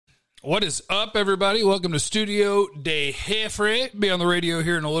What is up, everybody? Welcome to Studio de Jefre. Be on the radio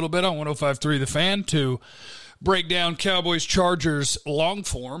here in a little bit on 105.3 The Fan to break down Cowboys-Chargers long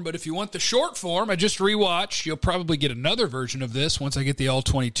form. But if you want the short form, I just rewatched. You'll probably get another version of this once I get the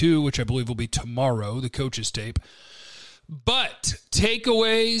All-22, which I believe will be tomorrow, the coach's tape. But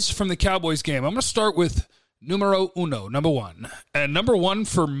takeaways from the Cowboys game. I'm going to start with numero uno, number one. And number one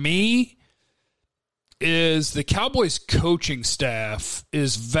for me is the Cowboys coaching staff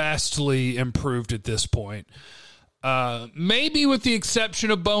is vastly improved at this point. Maybe with the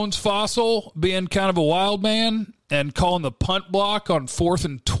exception of Bones Fossil being kind of a wild man and calling the punt block on 4th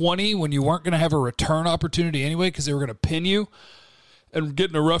and 20 when you weren't going to have a return opportunity anyway because they were going to pin you and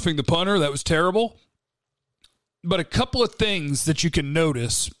getting a roughing the punter. That was terrible. But a couple of things that you can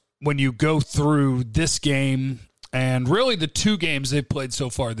notice when you go through this game and really the two games they've played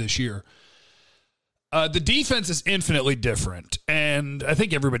so far this year. The defense is infinitely different, and I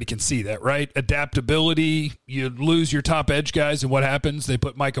think everybody can see that, right? Adaptability, you lose your top edge guys, and what happens? They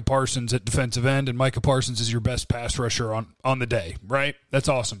put Micah Parsons at defensive end, and Micah Parsons is your best pass rusher on the day, right? That's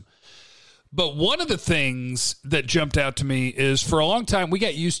awesome. But one of the things that jumped out to me is for a long time we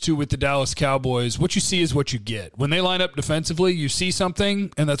got used to with the Dallas Cowboys, what you see is what you get. When they line up defensively, you see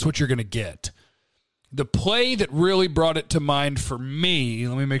something, and that's what you're going to get. The play that really brought it to mind for me,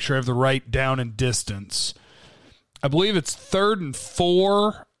 let me make sure I have the right down and distance. I believe it's 3rd and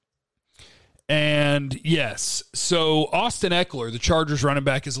 4. And yes, so Austin Eckler, the Chargers running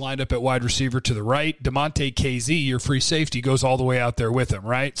back, is lined up at wide receiver to the right. DeMonte KZ, your free safety, goes all the way out there with him,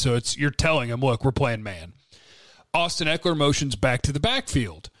 right? So you're telling him, look, we're playing man. Austin Eckler motions back to the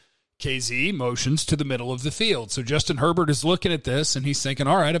backfield. KZ motions to the middle of the field. So Justin Herbert is looking at this, and he's thinking,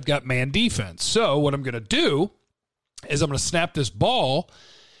 all right, I've got man defense. So what I'm going to do is I'm going to snap this ball.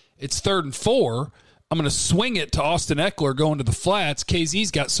 It's 3rd and 4. I'm going to swing it to Austin Eckler going to the flats.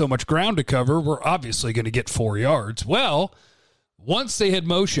 KZ's got so much ground to cover, we're obviously going to get 4 yards. Well, once they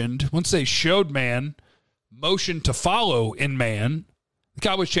showed man, motion to follow in man, the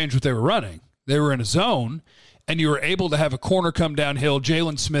Cowboys changed what they were running. They were in a zone, and you were able to have a corner come downhill,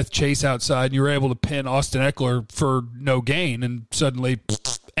 Jalen Smith chase outside, and you were able to pin Austin Eckler for no gain, and suddenly,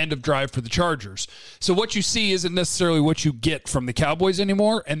 end of drive for the Chargers. So what you see isn't necessarily what you get from the Cowboys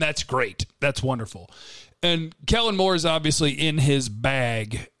anymore, and that's great. That's wonderful. And Kellen Moore is obviously in his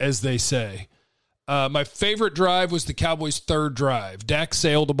bag, as they say. My favorite drive was the Cowboys' 3rd drive. Dak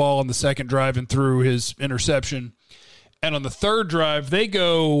sailed the ball on the 2nd drive and threw his interception. And on the 3rd drive, they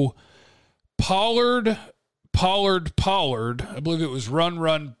go Pollard. I believe it was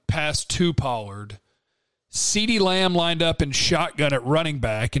run, pass to Pollard. CeeDee Lamb lined up in shotgun at running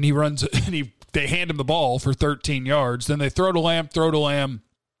back, and he runs, and they hand him the ball for 13 yards. Then they throw to Lamb,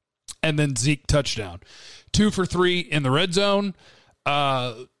 and then Zeke touchdown. 2 for 3 in the red zone.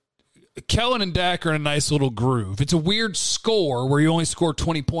 Kellen and Dak are in a nice little groove. It's a weird score where you only score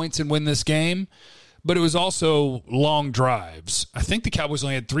 20 points and win this game, but it was also long drives. I think the Cowboys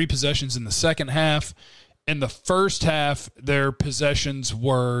only had 3 possessions in the second half. In the first half, their possessions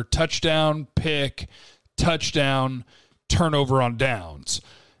were touchdown, pick, touchdown, turnover on downs.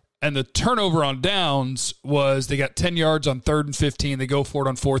 And the turnover on downs was they got 10 yards on 3rd and 15. They go for it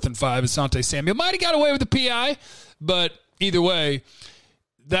on 4th and 5. Asante Samuel might have got away with the PI, but either way,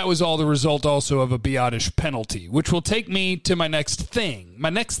 that was all the result also of a Biadasz penalty, which will take me to my next thing.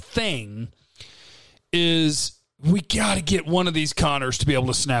 My next thing is we got to get one of these Connors to be able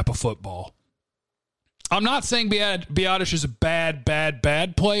to snap a football. I'm not saying Biadasz is a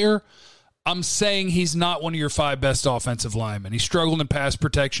bad player. I'm saying he's not one of your 5 best offensive linemen. He struggled in pass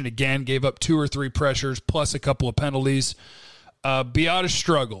protection again, gave up 2 or 3 pressures, plus a couple of penalties. Biadasz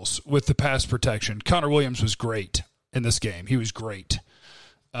struggles with the pass protection. Connor Williams was great in this game. He was great.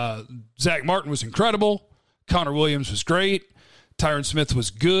 Zach Martin was incredible. Connor Williams was great. Tyron Smith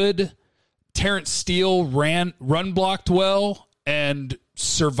was good. Terrence Steele run blocked well and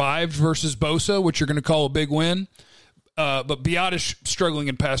survived versus Bosa, which you're going to call a big win. But Biadasz struggling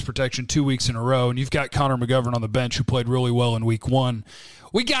in pass protection 2 weeks in a row, and you've got Connor McGovern on the bench who played really well in week 1.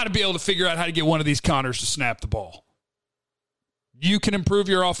 We got to be able to figure out how to get one of these Connors to snap the ball. You can improve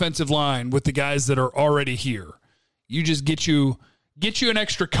your offensive line with the guys that are already here. You just get you an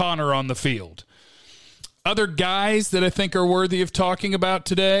extra Connor on the field. Other guys that I think are worthy of talking about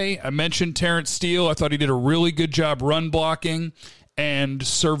today, I mentioned Terrence Steele. I thought he did a really good job run blocking and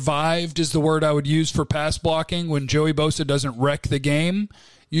survived is the word I would use for pass blocking. When Joey Bosa doesn't wreck the game,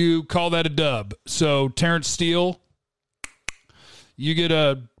 you call that a dub. So Terrence Steele, you get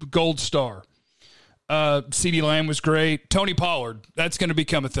a gold star. CeeDee Lamb was great. Tony Pollard, that's going to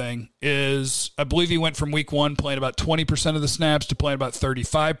become a thing. I believe he went from week 1 playing about 20% of the snaps to playing about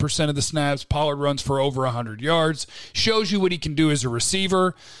 35% of the snaps. Pollard runs for over 100 yards. Shows you what he can do as a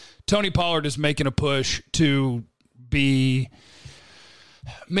receiver. Tony Pollard is making a push to be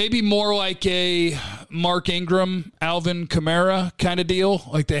maybe more like a Mark Ingram, Alvin Kamara kind of deal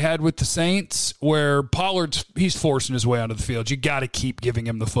like they had with the Saints, where he's forcing his way onto the field. You got to keep giving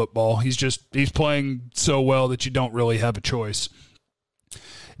him the football. He's playing so well that you don't really have a choice.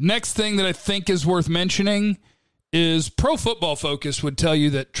 Next thing that I think is worth mentioning is Pro Football Focus would tell you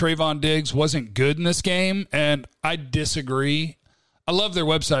that Trayvon Diggs wasn't good in this game, and I disagree. I love their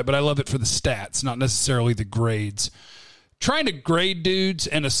website, but I love it for the stats, not necessarily the grades. Trying to grade dudes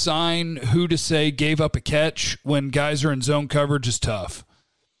and assign who to say gave up a catch when guys are in zone coverage is tough.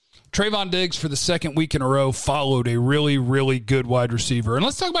 Trayvon Diggs, for the second week in a row, followed a really, really good wide receiver. And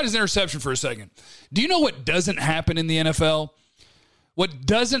let's talk about his interception for a second. Do you know what doesn't happen in the NFL? What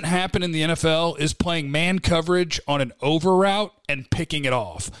doesn't happen in the NFL is playing man coverage on an over route and picking it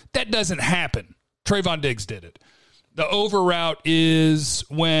off. That doesn't happen. Trayvon Diggs did it. The over route is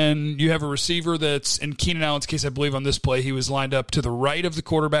when you have a receiver that's, in Keenan Allen's case, I believe on this play, he was lined up to the right of the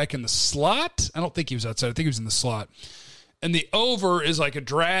quarterback in the slot. I don't think he was outside. I think he was in the slot. And the over is like a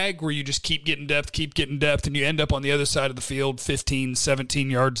drag where you just keep getting depth, and you end up on the other side of the field, 15, 17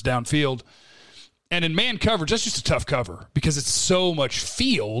 yards downfield. And in man coverage, that's just a tough cover because it's so much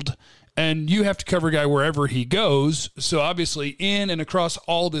field, and you have to cover a guy wherever he goes. So obviously in and across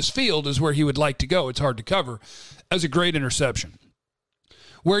all this field is where he would like to go. It's hard to cover. That was a great interception.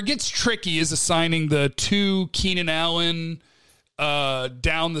 Where it gets tricky is assigning the 2 Keenan Allen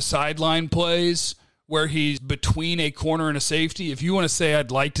down the sideline plays where he's between a corner and a safety. If you want to say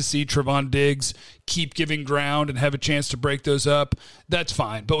I'd like to see Trayvon Diggs keep giving ground and have a chance to break those up, that's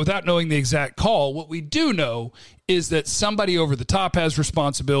fine. But without knowing the exact call, what we do know is that somebody over the top has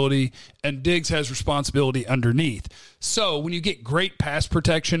responsibility and Diggs has responsibility underneath. So when you get great pass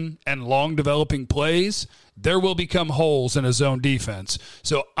protection and long developing plays, there will become holes in a zone defense.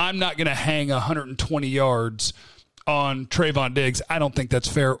 So I'm not going to hang 120 yards on Trayvon Diggs. I don't think that's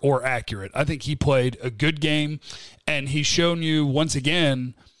fair or accurate. I think he played a good game, and he's shown you once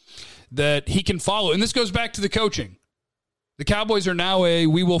again that he can follow. And this goes back to the coaching. The Cowboys are now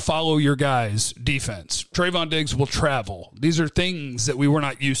we will follow your guys defense. Trayvon Diggs will travel. These are things that we were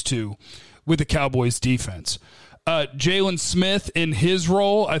not used to with the Cowboys defense. Jalen Smith in his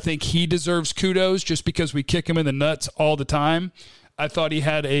role, I think he deserves kudos just because we kick him in the nuts all the time. I thought he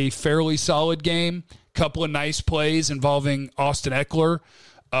had a fairly solid game. Couple of nice plays involving Austin Eckler.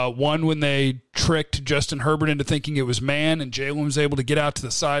 One when they tricked Justin Herbert into thinking it was man, and Jalen was able to get out to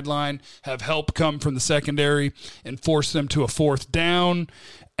the sideline, have help come from the secondary, and force them to a 4th down.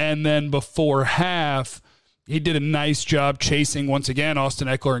 And then before half, he did a nice job chasing, once again, Austin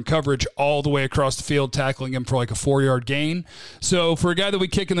Eckler in coverage all the way across the field, tackling him for like a 4-yard gain. So for a guy that we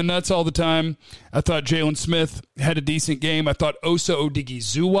kick in the nuts all the time, I thought Jalen Smith had a decent game. I thought Osa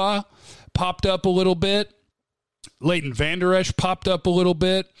Odigizua popped up a little bit. Leighton Vander Esch popped up a little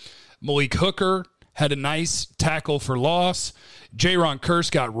bit. Malik Hooker had a nice tackle for loss. Jaron Kearse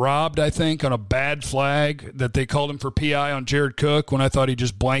got robbed, I think, on a bad flag that they called him for PI on Jared Cook when I thought he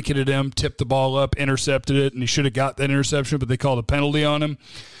just blanketed him, tipped the ball up, intercepted it, and he should have got that interception, but they called a penalty on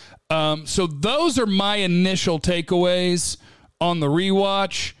him. So those are my initial takeaways on the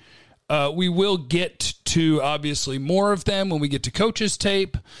rewatch. We will get to, obviously, more of them when we get to coach's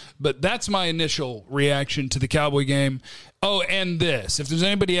tape, but that's my initial reaction to the Cowboy game. Oh, and this. If there's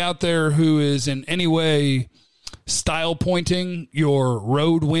anybody out there who is in any way style pointing your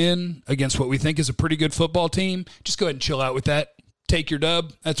road win against what we think is a pretty good football team, just go ahead and chill out with that. Take your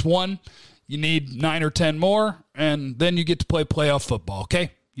dub. That's 1. You need 9 or 10 more, and then you get to play playoff football,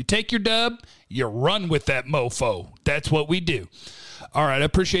 okay? You take your dub, you run with that mofo. That's what we do. All right, I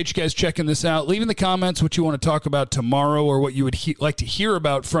appreciate you guys checking this out. Leave in the comments what you want to talk about tomorrow or what you would like to hear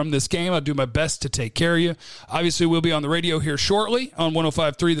about from this game. I'll do my best to take care of you. Obviously, we'll be on the radio here shortly on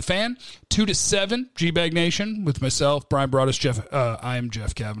 105.3 The Fan, 2 to 7, G-Bag Nation, with myself, Brian Broaddus, I am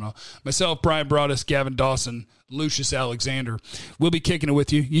Jeff Kavanaugh. Myself, Brian Broaddus, Gavin Dawson, Lucius Alexander. We'll be kicking it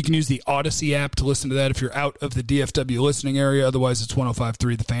with you. You can use the Odyssey app to listen to that if you're out of the DFW listening area. Otherwise, it's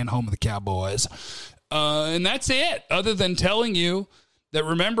 105.3 The Fan, home of the Cowboys. And that's it, other than telling you that,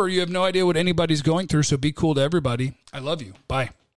 remember, you have no idea what anybody's going through, so be cool to everybody. I love you. Bye.